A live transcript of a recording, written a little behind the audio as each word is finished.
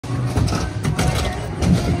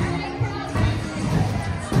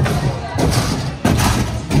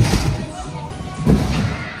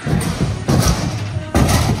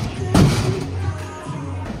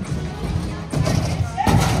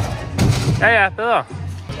Ja, bedre.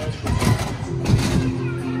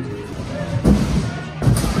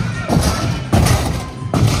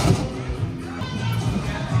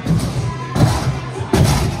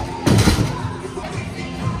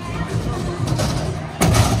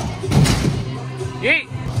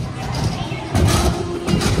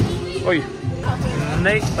 Oj.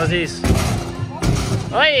 Nej, præcis.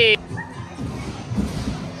 Oj.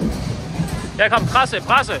 Ja, kom, presse.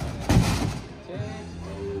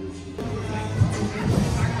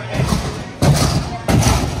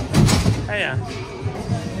 Ja.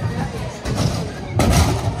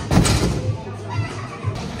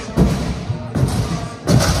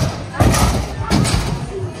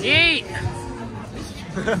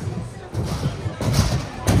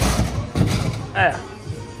 Ja.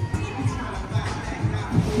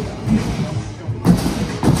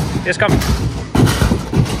 Yes, kom.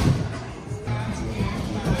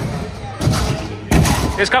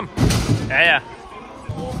 Yes, kom. Ja.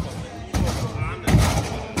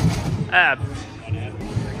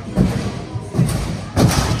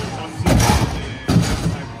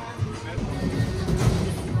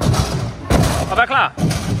 Og vær klar.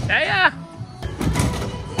 Ja.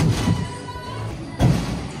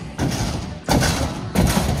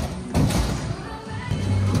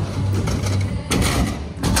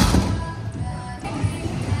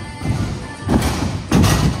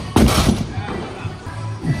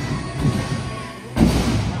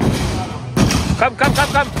 Kom. Ja,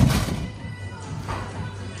 kom.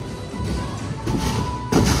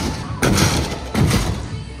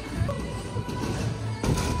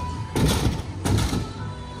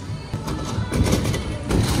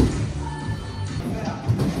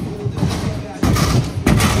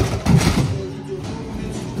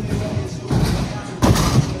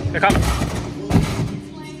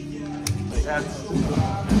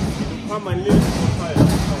 Kom en lille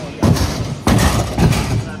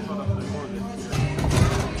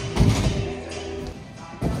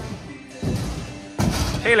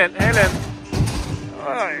Helt ind.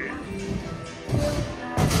 Øj.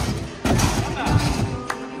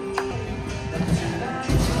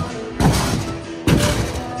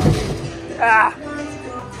 Ah.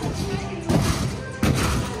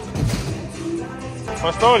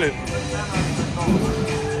 Forståeligt.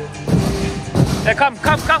 Ja, kom.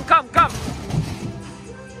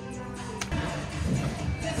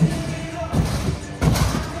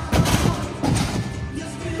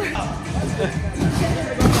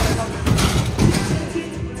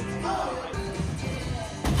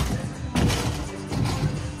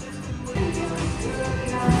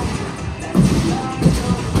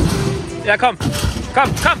 Ja,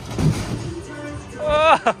 kom.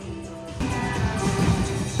 Oh.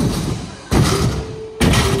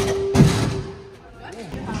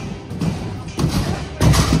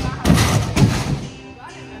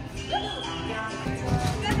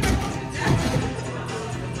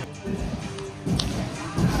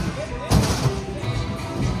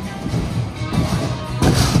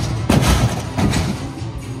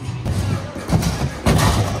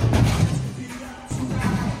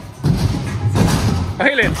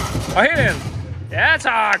 Og helt ind. Ja,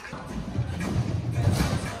 tak.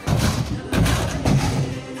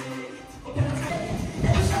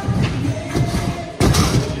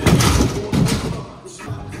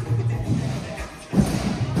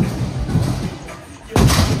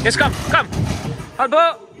 Yes, kom. Hold på.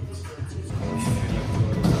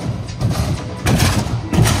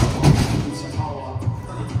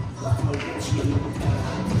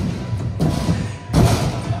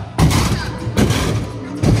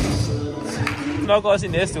 Nok også i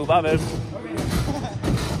næste uge, bare vel.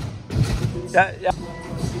 Ja.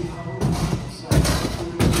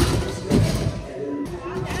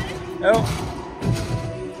 Jo.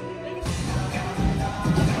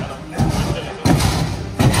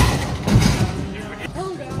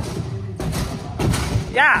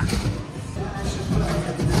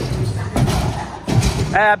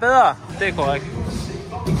 Ja, bedre. Det er korrekt.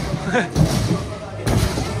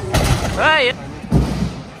 Nej.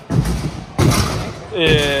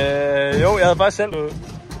 Jo, jeg havde bare selv.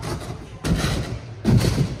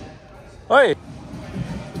 Oj.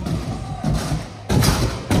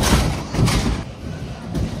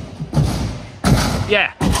 Ja.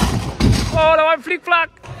 Der var en flikflak.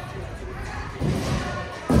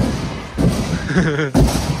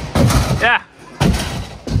 Ja.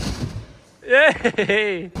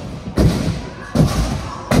 Yay.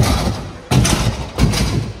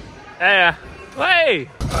 Ja. Oj.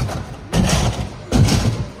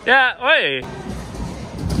 Ja, oj.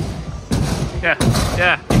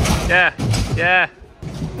 Ja.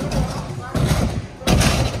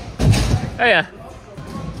 Ja, ja.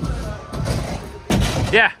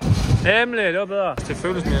 Ja, nemlig, det var bedre. Det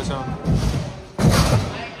føles mere sådan.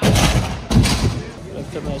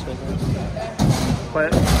 Prøv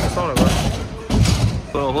at, jeg står der godt.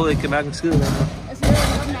 Jeg overhovedet ikke kan mærke en skid længere. Altså, det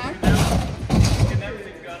var godt mærke.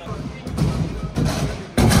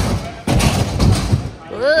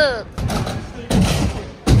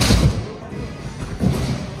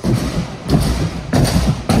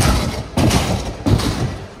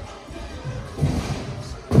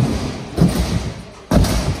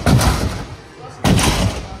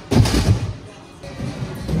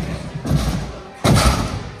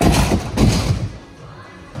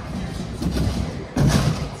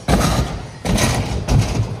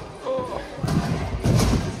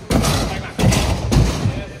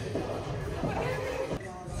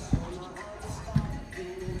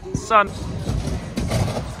 Sådan.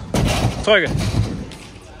 Trykke.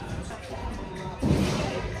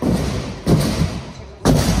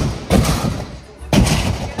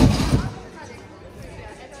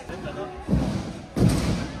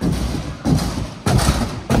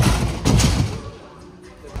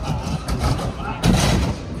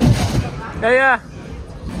 Ja, ja. Det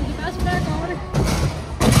er bare så der går det.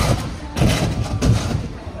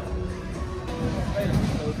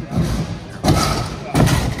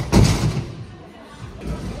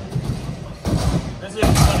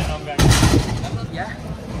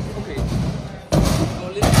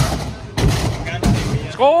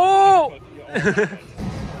 Skru!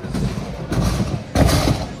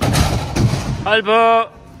 Hold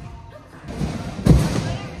på!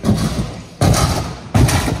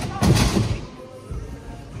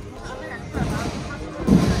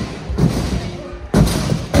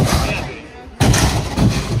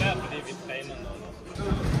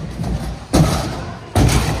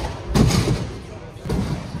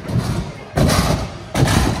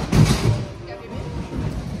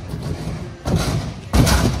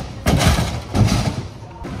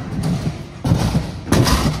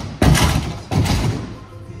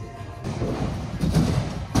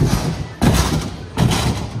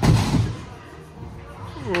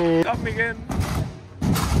 Op igen.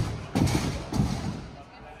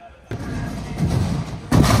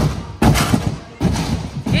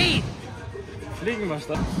 Hey! Liggen var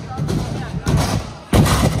stop.